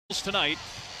Tonight,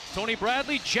 Tony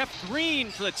Bradley, Jeff Green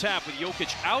for the tap with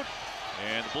Jokic out,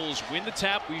 and the Bulls win the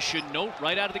tap. We should note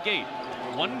right out of the gate,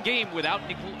 one game without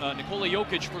Nikola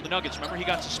Jokic for the Nuggets. Remember, he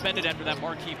got suspended after that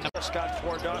marquee. Scott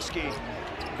Twardowski,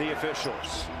 the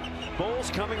officials.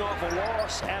 Bulls coming off a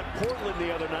loss at Portland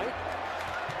the other night,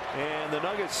 and the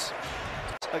Nuggets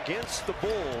against the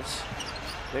Bulls.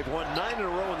 They've won 9 in a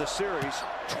row in the series,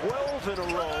 12 in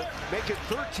a row, make it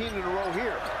 13 in a row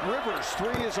here. Rivers,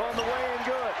 3 is on the way and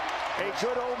good. A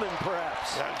good omen,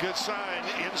 perhaps. Yeah, good sign,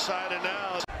 inside and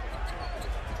out.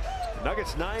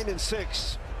 Nuggets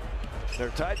 9-6. They're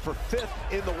tied for 5th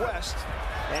in the West,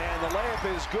 and the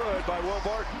layup is good by Will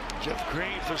Barton. Jeff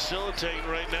Green facilitating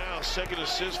right now, second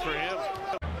assist for him.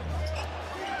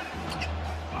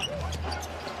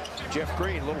 Jeff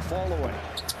Green, little fall away,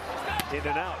 in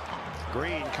and out.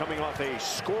 Green coming off a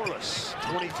scoreless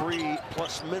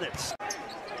 23+ minutes.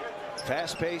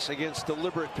 Fast pace against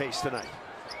deliberate pace tonight.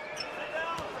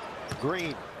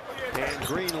 Green, and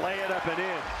Green lay it up and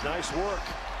in. Nice work.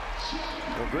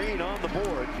 Well, Green on the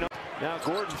board. Now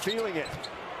Gordon feeling it.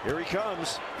 Here he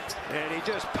comes, and he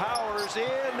just powers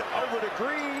in over to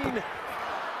Green.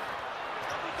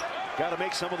 Got to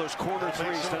make some of those corner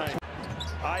threes tonight.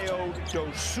 Ayo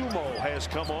Dosunmu has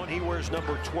come on. He wears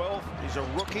number 12. He's a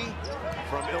rookie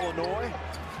from Illinois.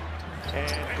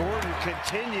 And Gordon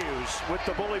continues with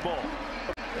the bully ball.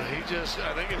 I think it's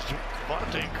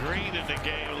Javonte Green in the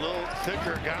game. A little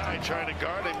thicker guy trying to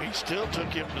guard him. He still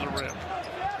took him to the rim.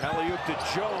 Alley-oop to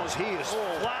Jones. He is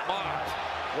flatlined.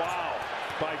 Wow.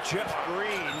 By Jeff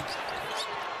Green.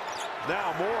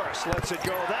 Now Morris lets it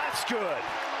go. That's good.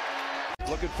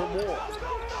 Looking for more.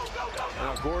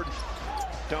 Now Gordon.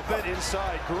 Dump it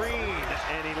inside Green,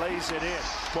 and he lays it in.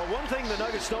 But one thing the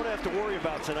Nuggets don't have to worry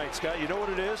about tonight, Scott, you know what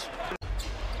it is?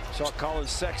 Saw Colin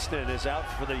Sexton is out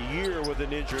for the year with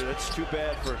an injury. That's too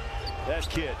bad for that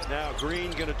kid. Now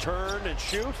Green gonna turn and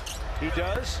shoot. He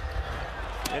does,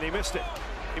 and he missed it.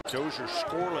 Dozier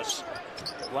scoreless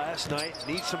last night.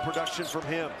 Needs some production from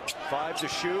him. 5 to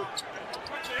shoot.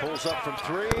 Pulls up from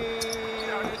 3,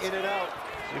 in and out.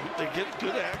 They get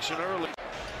good action early.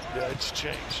 Yeah, it's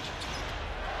changed.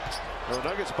 The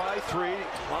Nuggets by 3.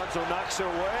 Lonzo knocks it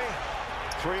away.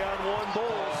 3-on-1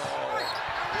 Bulls.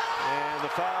 And the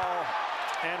foul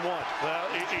and 1. Well,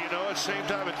 you know, it's the same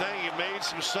type of thing. You made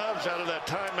some subs out of that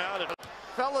timeout.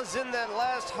 Fellas, in that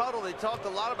last huddle, they talked a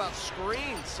lot about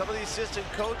screens. Some of the assistant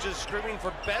coaches screaming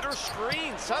for better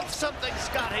screens. That's something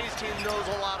Scott Hastings knows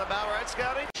a lot about, right,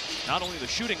 Scotty? Not only the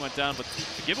shooting went down, but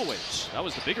the giveaways. That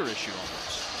was the bigger issue on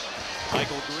this.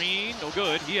 Michael Green, no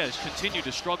good. He has continued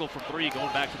to struggle from 3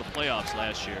 going back to the playoffs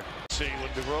last year. See, when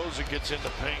DeRozan gets into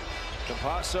paint.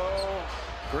 Campasso,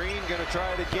 Green gonna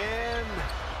try it again.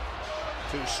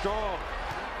 Too strong.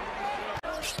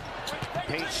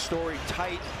 Paint story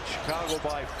tight. Chicago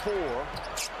by 4.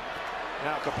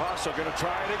 Now Campasso gonna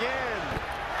try it again.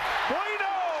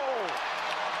 Bueno!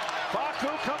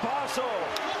 Facu Campasso.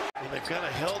 When they've kind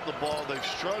of held the ball, they've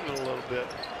struggled a little bit,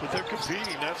 but they're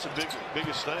competing. That's the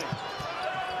biggest thing.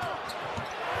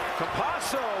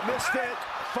 Campasso missed it.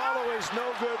 Follow is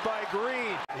no good by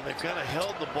Green. When they've kind of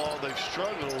held the ball, they've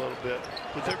struggled a little bit,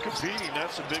 but they're competing.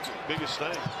 That's the biggest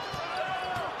thing.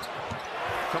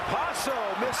 Campasso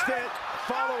missed it.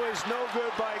 Follow is no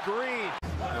good by Green.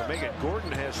 Megan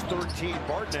Gordon has 13.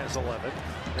 Barton has 11.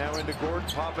 Now into Gordon.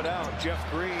 Pop it out. Jeff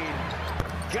Green.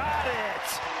 Got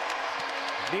it.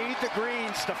 Need the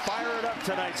Greens to fire it up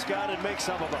tonight, Scott, and make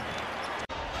some of them.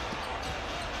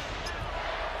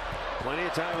 Plenty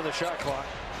of time on the shot clock.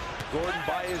 Gordon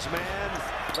by his man.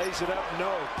 Lays it up.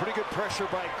 No. Pretty good pressure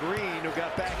by Green, who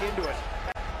got back into it.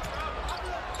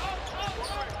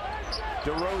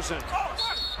 DeRozan.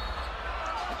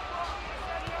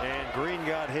 And Green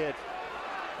got hit.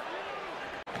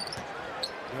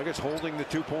 Nuggets holding the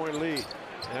 2-point lead.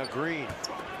 Now Green.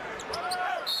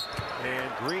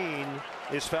 And Green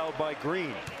is fouled by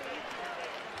Green.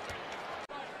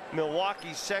 Milwaukee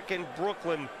 2nd,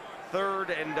 Brooklyn 3rd,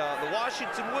 and the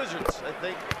Washington Wizards, I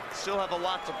think, still have a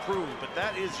lot to prove, but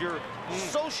that is your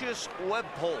Socius Web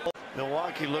poll.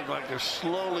 Milwaukee look like they're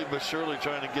slowly but surely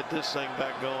trying to get this thing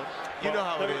back going. You know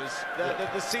how it is.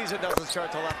 The season doesn't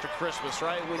start till after Christmas,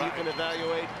 right? When you can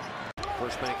evaluate.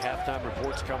 First Bank halftime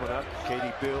reports coming up.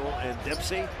 Katie, Bill, and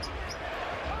Dempsey.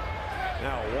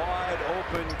 Now wide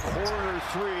open corner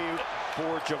 3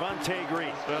 for Javonte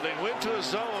Green. Well, they went to a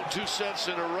zone 2 sets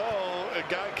in a row. A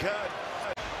guy cut.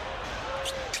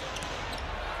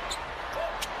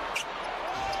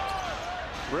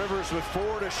 Rivers with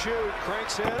 4 to shoot.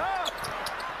 Cranks it up.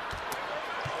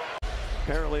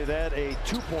 Apparently that a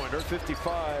 2-pointer,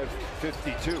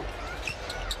 55-52.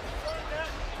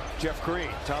 Jeff Green,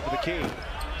 top of the key.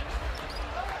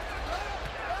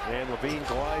 And Levine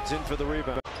glides in for the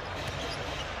rebound.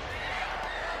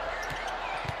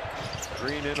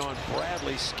 Green in on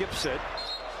Bradley, skips it.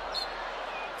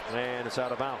 And it's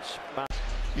out of bounds.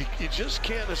 You just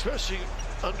can't, especially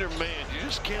under man, you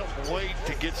just can't wait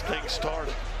to get things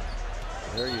started.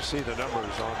 There you see the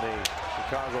numbers on the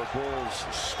Chicago Bulls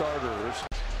starters.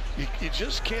 You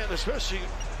just can't, especially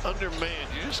under man,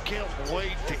 you just can't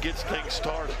wait to get things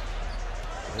started.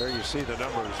 There you see the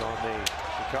numbers on the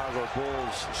Chicago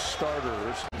Bulls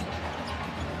starters.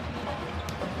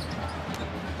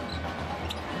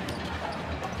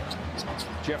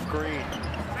 Jeff Green,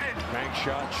 bank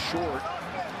shot short.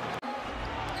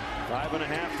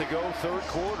 5.5 to go, third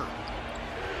quarter.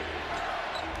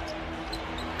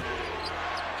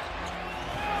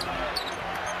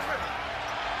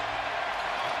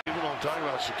 People don't talk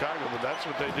about Chicago, but that's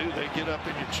what they do. They get up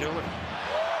in your chiller.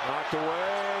 Knocked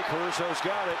away. Caruso's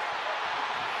got it.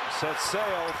 Set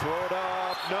sail. Throw it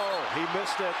up. No, he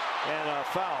missed it. And a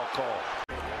foul call.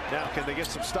 Now, can they get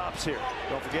some stops here?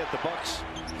 Don't forget the Bucks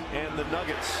and the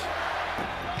Nuggets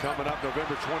coming up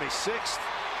November 26th.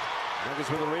 Nuggets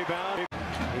with a rebound.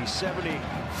 He's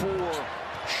 74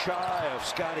 shy of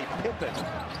Scottie Pippen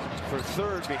for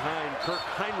third behind Kirk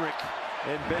Heinrich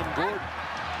and Ben Gordon.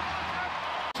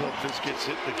 So if this gets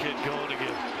the kid going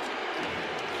again.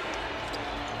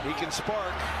 He can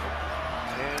spark.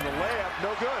 And the layup,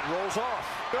 no good. Rolls off.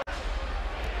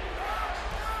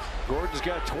 Gordon's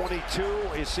got 22.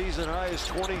 His season high is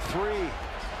 23.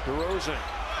 DeRozan.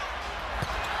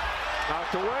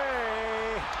 Knocked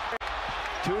away.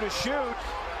 2 to shoot.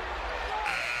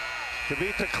 To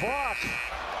beat the clock.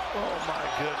 Oh my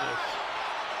goodness.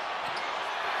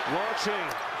 Launching.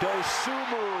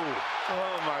 Dosunmu.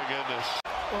 Oh my goodness.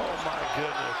 Oh my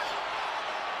goodness.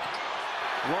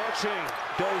 Launching.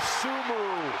 Dosunmu.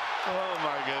 Oh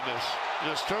my goodness.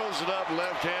 Just throws it up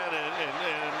left hand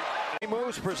and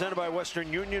Moves presented by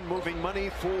Western Union, moving money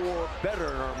for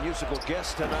better. Our musical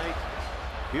guest tonight.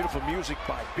 Beautiful music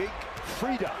by Big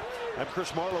Frida. I'm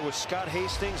Chris Marlowe with Scott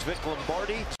Hastings, Vic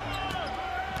Lombardi.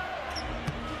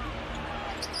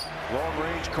 Long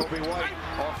range, Kobe White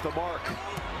off the mark.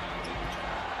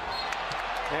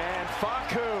 And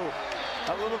Facu,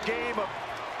 a little game of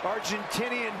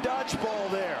Argentinian dodgeball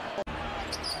there.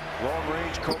 Long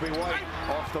range, Kobe White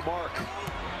off the mark.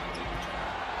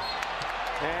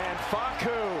 And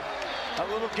Facu, a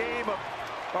little game of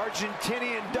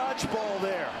Argentinian dodgeball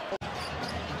there.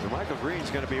 Michael Green's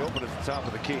going to be open at the top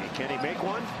of the key. Can he make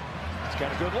one? He's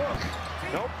got a good look.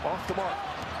 Nope, off the mark.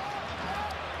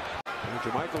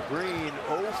 And Michael Green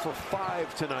 0 for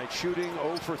 5 tonight, shooting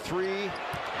 0 for 3.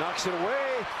 Knocks it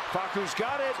away. Facu's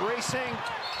got it, racing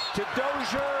to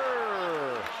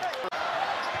Dozier.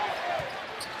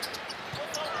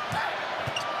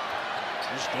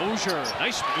 There's Dozier.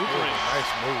 Nice maneuvering.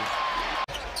 nice move.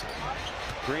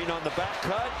 Green on the back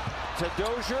cut to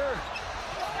Dozier.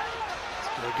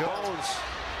 There goes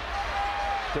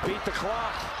to beat the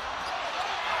clock.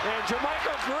 And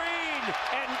JaMychal Green,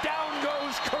 and down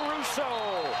goes Caruso.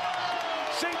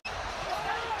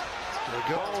 There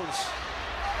goes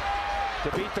to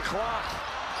beat the clock.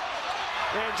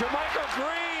 And JaMychal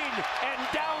Green, and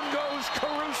down goes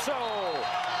Caruso.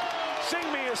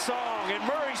 Sing me a song. And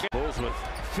Murray's Bulls with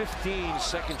 15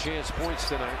 second chance points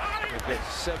tonight. They've got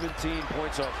 17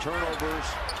 points off turnovers.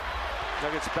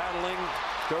 Nuggets battling.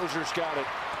 Dozier's got it.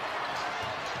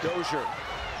 Dozier.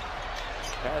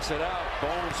 Pass it out.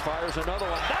 Bones fires another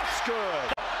one. That's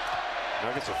good.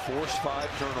 Nuggets have forced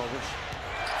 5 turnovers.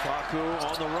 Facu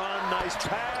on the run. Nice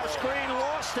pass. Green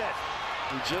lost it.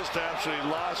 He just absolutely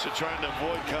lost it trying to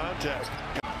avoid contact.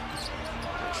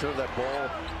 I'm sure that ball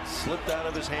slipped out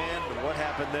of his hand, but what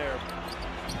happened there?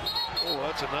 Oh,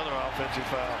 that's another offensive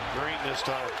foul. Green this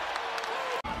time.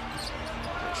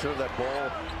 I'm sure that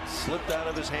ball slipped out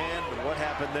of his hand, but what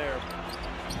happened there?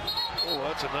 Oh,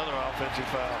 that's another offensive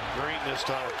foul. Green this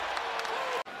time.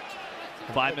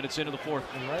 5 minutes into the fourth.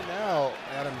 And right now,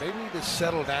 Adam, they need to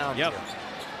settle down. Yep. Here.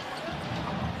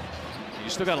 You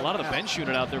still got a lot of the bench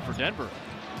unit out there for Denver.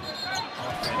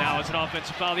 And now it's an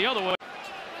offensive foul the other way.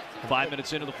 5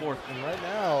 minutes into the fourth. And right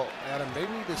now, Adam, they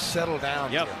need to settle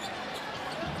down. Yep. Here.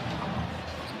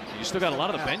 You still got a lot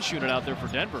of the bench unit out there for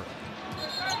Denver.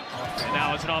 And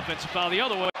now it's an offensive foul the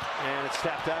other way. And it's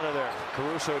tapped out of there.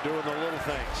 Caruso doing the little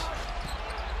things.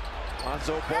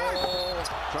 Lonzo Ball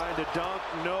trying to dunk.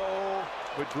 No,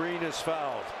 but Green is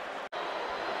fouled.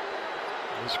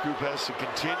 This group has to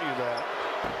continue that.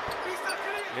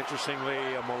 Interestingly,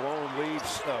 Malone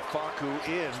leaves Facu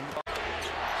in.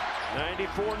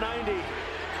 94-90.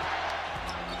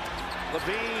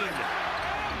 Levine.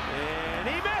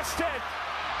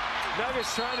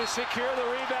 Nuggets trying to secure the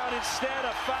rebound. Instead,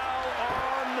 a foul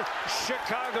on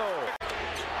Chicago.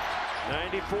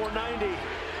 94-90.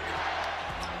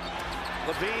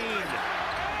 Levine.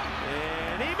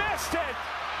 And he missed it.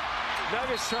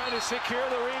 Nuggets trying to secure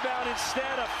the rebound.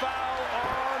 Instead, a foul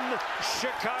on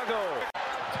Chicago.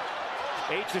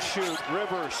 8 to shoot.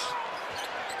 Rivers.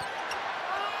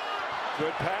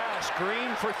 Good pass.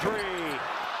 Green for 3.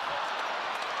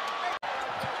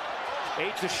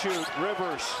 8 to shoot.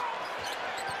 Rivers.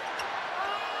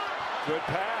 Good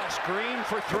pass. Green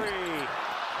for 3.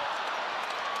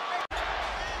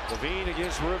 Levine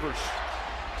against Rivers.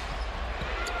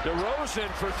 DeRozan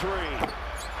for 3.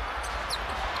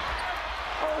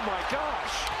 Oh my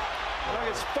gosh.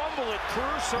 Nuggets fumble it.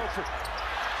 Caruso for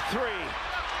 3.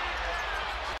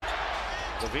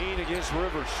 Levine against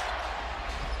Rivers.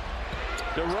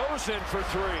 DeRozan for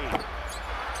 3.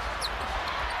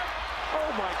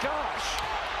 Oh my gosh.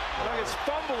 Nuggets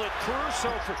fumble it.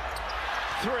 Caruso for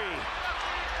 3.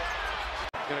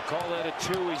 Gonna call that a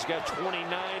 2. He's got 29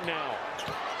 now.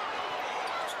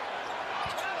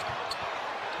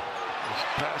 This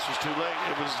pass was too late.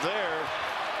 It was there.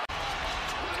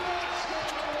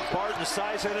 Barton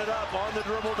sizing it up on the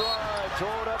dribble drive.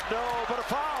 Throw it up, no, but a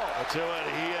foul. I tell you what,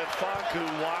 he had Fonku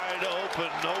wide open.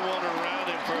 No one around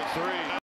him for a 3.